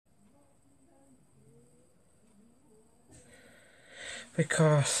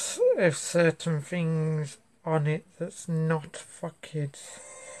because there's certain things on it that's not for kids.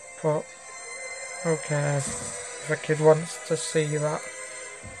 But who cares? If a kid wants to see that,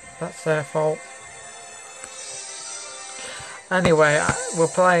 that's their fault. Anyway, we're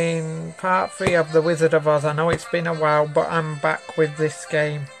playing part 3 of The Wizard of Oz. I know it's been a while, but I'm back with this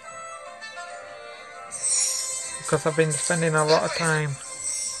game because I've been spending a lot of time.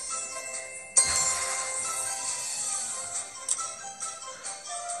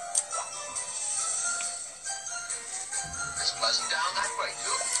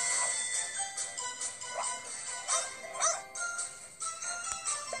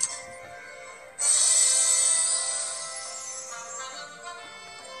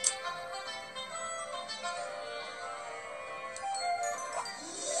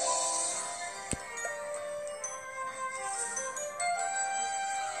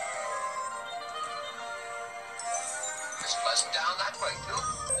 Down that way, too.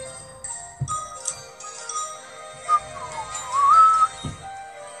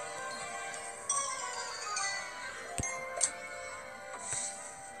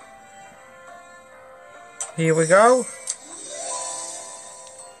 Here we go.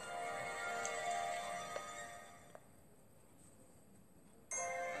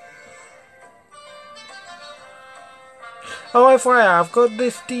 Oh, FYI, I've got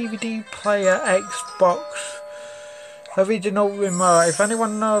this DVD player Xbox original remote. If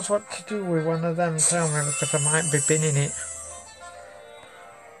anyone knows what to do with one of them, tell me, because I might be binning it.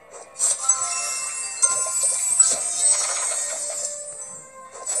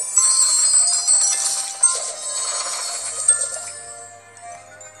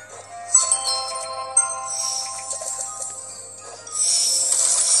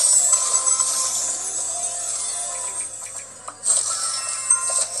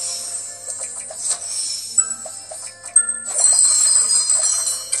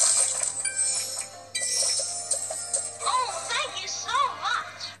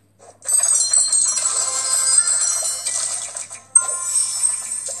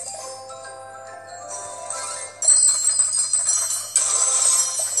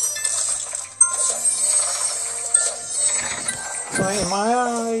 Right in my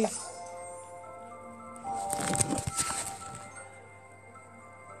eye.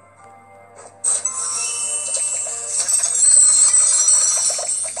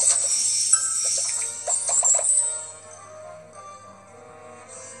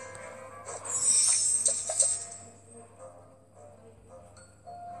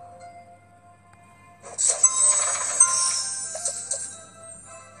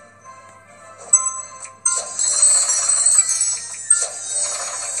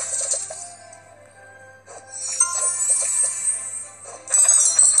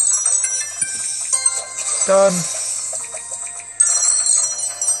 Done.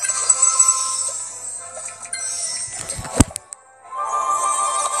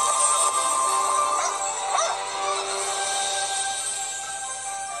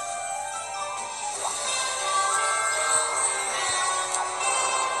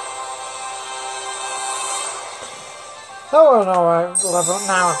 Oh no, level up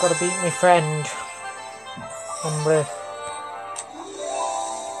now. I've got to beat my friend on Bliss.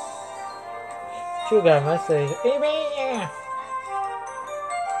 You got a message. Amy!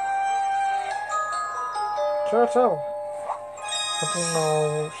 Turtle! I don't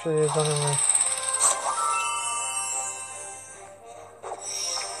know what she is anyway.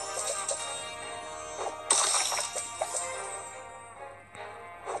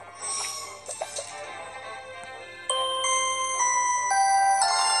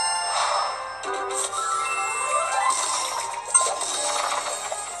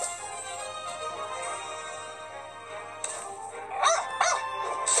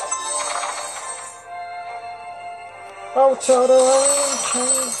 Oh, Turtle,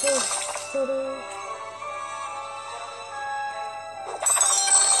 Kansas City.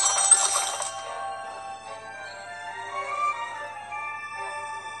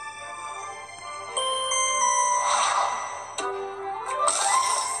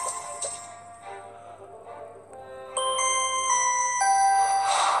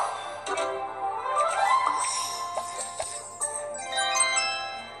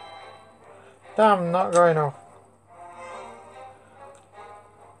 Damn, not going off.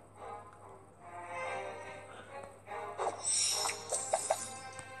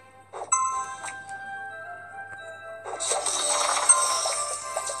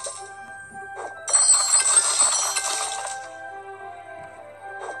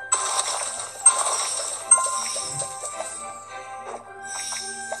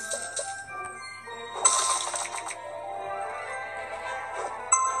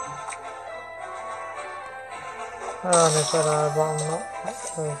 Oh, and it's at but I'm not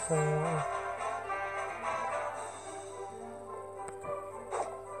actually saying that.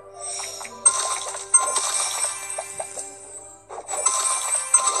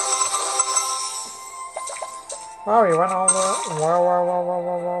 Wow, he went all the way. Wow, wow, wow, wow,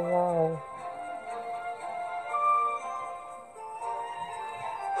 wow, wow, wow.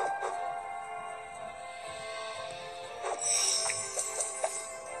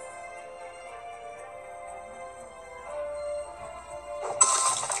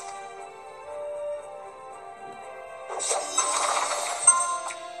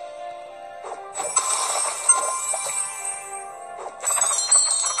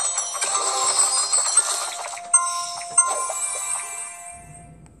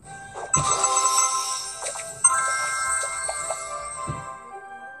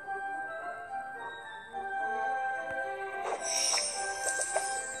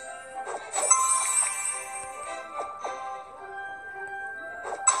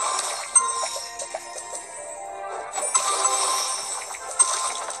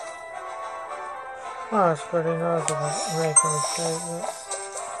 Oh, it's pretty nice if I make a mistake, but...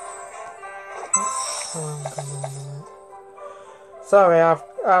 Come on, come on. Sorry,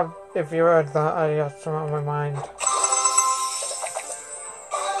 if you heard that, I had something on my mind.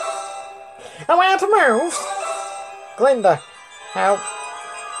 I want to move! Glinda, help,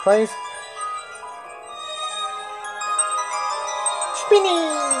 please.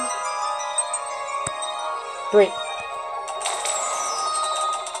 Spinning! Do it.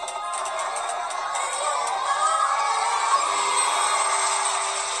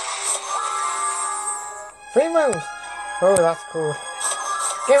 Three moves! Oh, that's cool.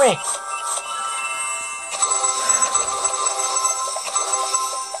 Gimme!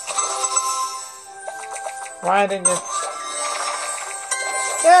 Why didn't you...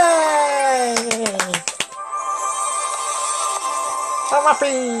 Yay! I'm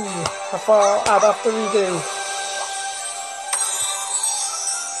happy! I thought I'd have to redo.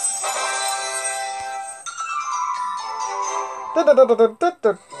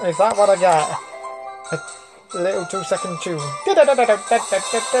 Is that what I got? A little 2-second tune.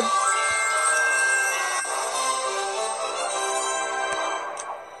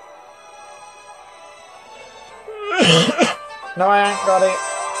 No, I ain't got it.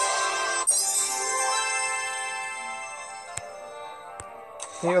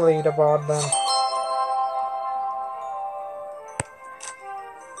 See you leaderboard then.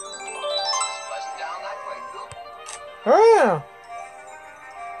 Oh!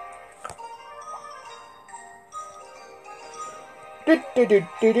 Do do do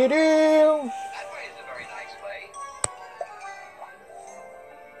do do do. That way is a very nice way.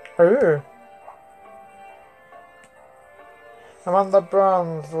 Oh. I'm on the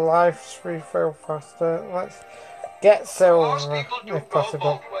bronze. Life's refill faster. Let's get silver if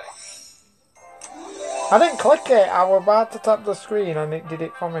possible. I didn't click it. I was about to tap the screen and it did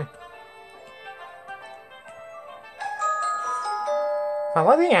it for me.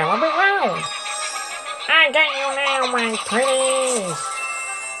 Follow the element round. I get you now, my pretties.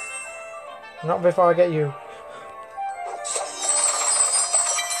 Not before I get you.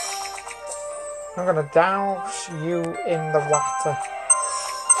 I'm gonna douse you in the water.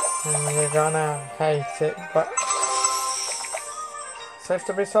 And you're gonna hate it, but safe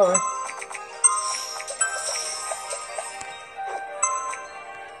to be sorry.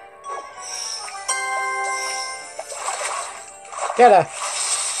 Get her!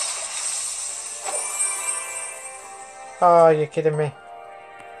 Oh, you're kidding me.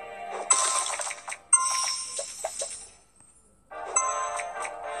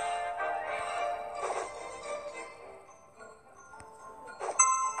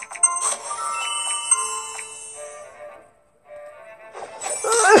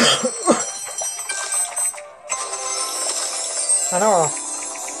 I know.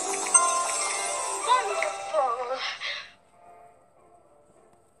 Wonderful.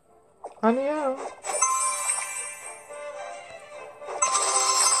 I know.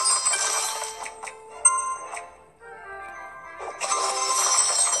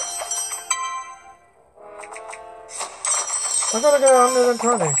 I gotta go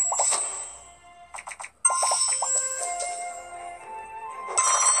 120.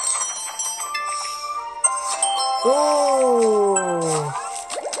 Ooh!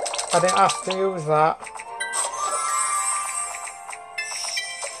 I didn't have to use that.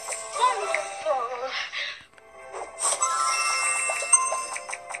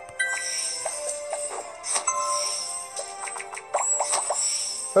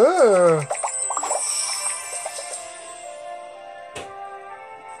 Ooh!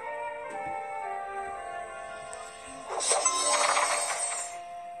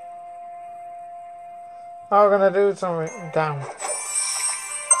 I'm gonna do something. Down.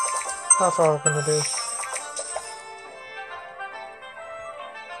 That's what I'm gonna do.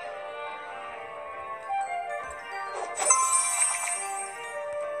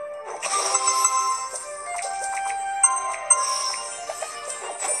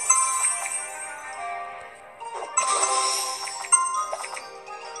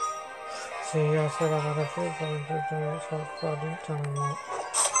 See, I said I had a few volunteers to make short, but I didn't tell him what.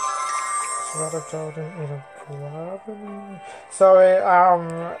 So I'd have told him he'd have probably... Sorry,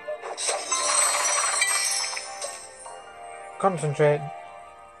 concentrate.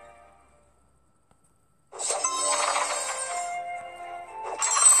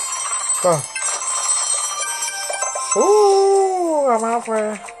 Go. Ooh, I'm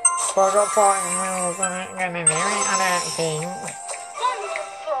halfway. So I got 40 mils and it gonna do it, I don't think.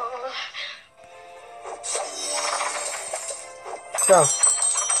 Go.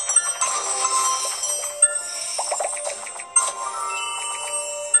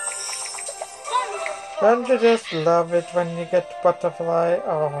 Don't you just love it when you get butterfly?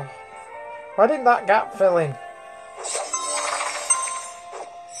 Oh. Why didn't that gap fill in?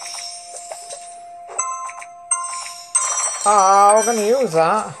 Ah, we're gonna use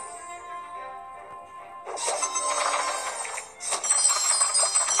that.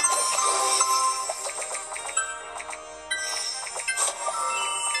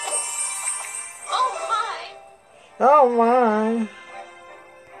 Oh my.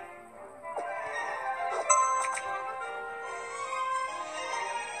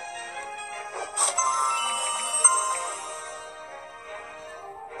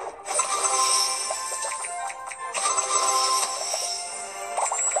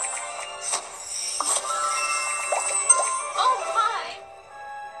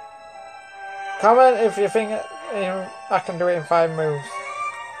 Comment if you think I can do it in 5 moves.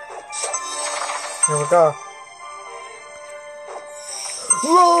 Here we go.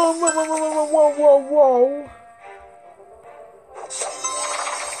 Whoa, whoa, whoa, whoa, whoa, whoa, whoa.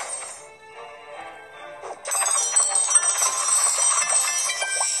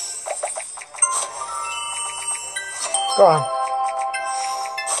 Go on.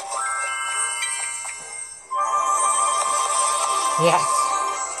 Yes.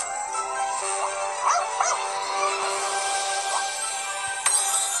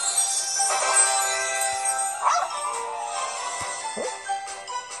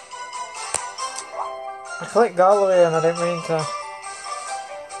 I clicked gallery and I didn't mean to.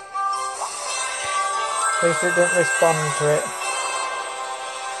 At least it didn't respond to it.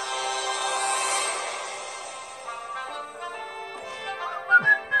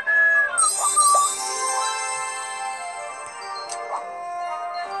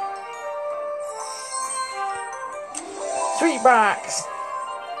 Sweetbacks!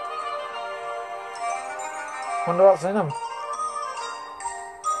 Wonder what's in them.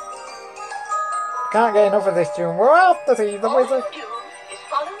 Can't get enough of this tune. We're off to see the wizard.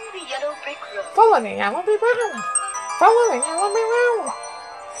 Follow the yellow brick road. Follow the yellow brick road. Follow the yellow brick road.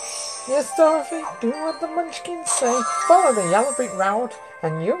 Yes, Dorothy, do what the munchkins say. Follow the yellow brick road,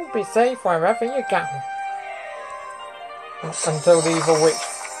 and you'll be safe wherever you go. Until the evil witch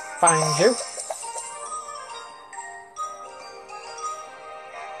finds you.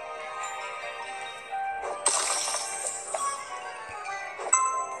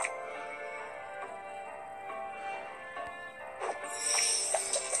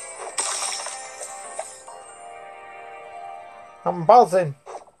 I'm buzzing.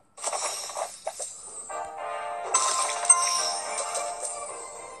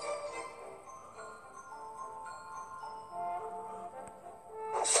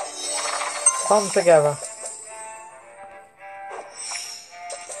 Come together.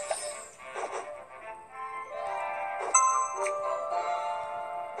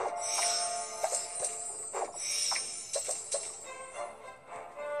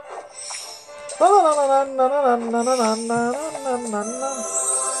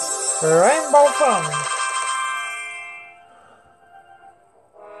 Rainbow fun.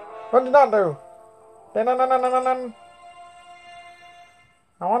 What did that do?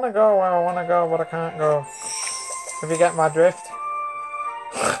 I want to go where I want to go, but I can't go. If you get my drift.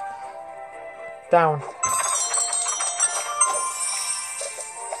 Down.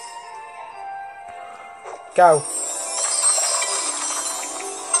 Go.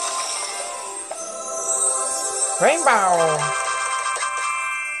 Rainbow.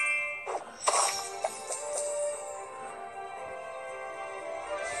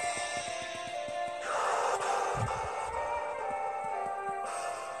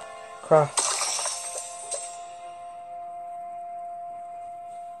 Cross.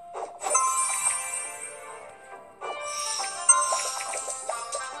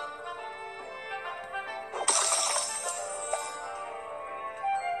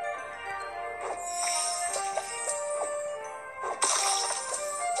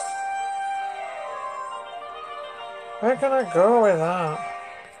 Where can I go with that?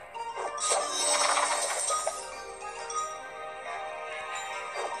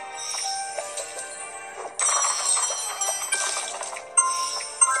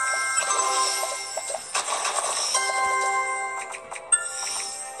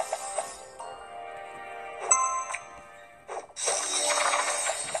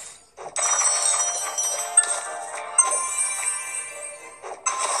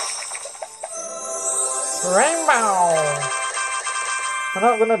 Rainbow! I'm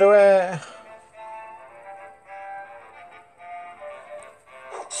not gonna do it.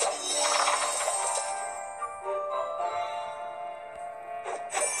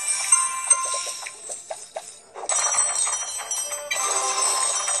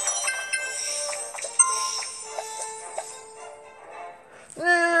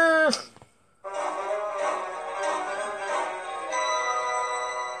 Nah.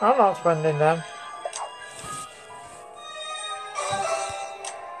 I'm not spending them.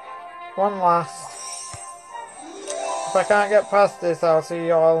 One last. If I can't get past this, I'll see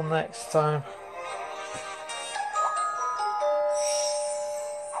you all next time.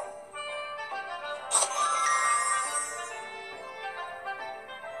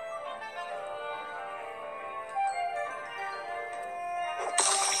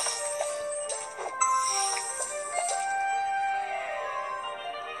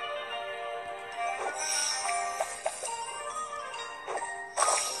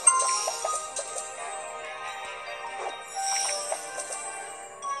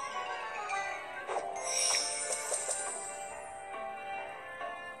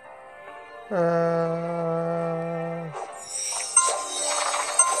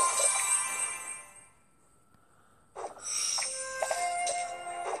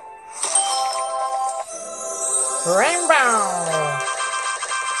 Rainbow!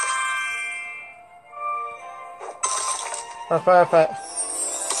 That's perfect.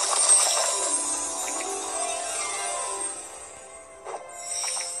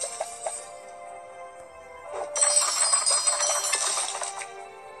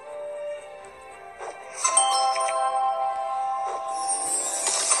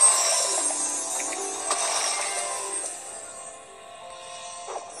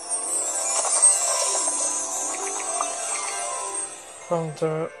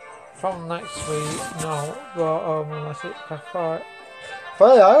 From next week, no, but unless it's past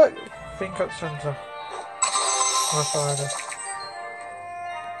Friday. I think at centre on Friday.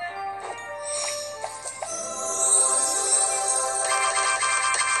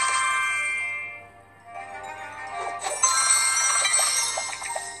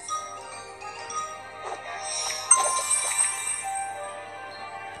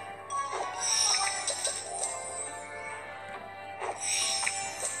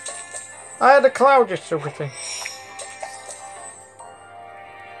 I had a cloud, you stupid thing.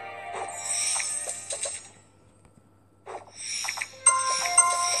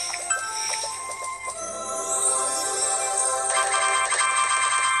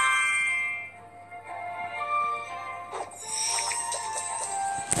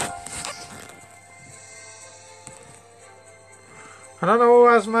 I don't know who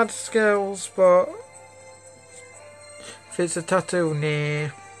has mad skills, but if it's a tattoo, nah.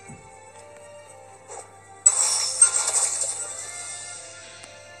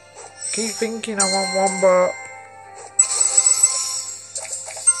 Keep thinking I want one, but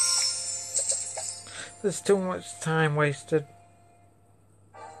there's too much time wasted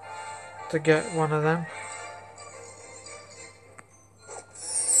to get one of them.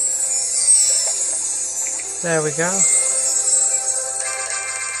 There we go.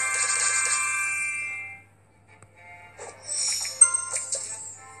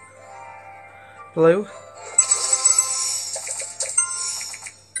 Blue.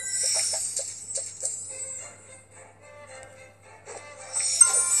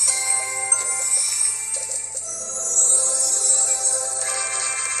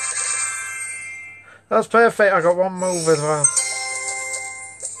 That's perfect, I got one move as well.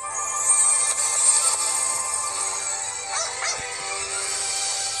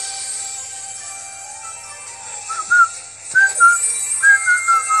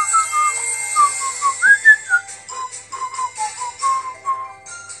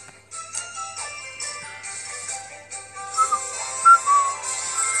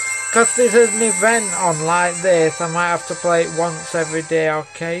 Because this is an event on like this, I might have to play it once every day,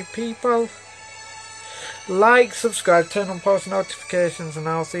 okay people? Like, subscribe, turn on post notifications, and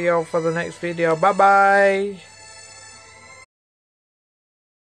I'll see you all for the next video. Bye bye!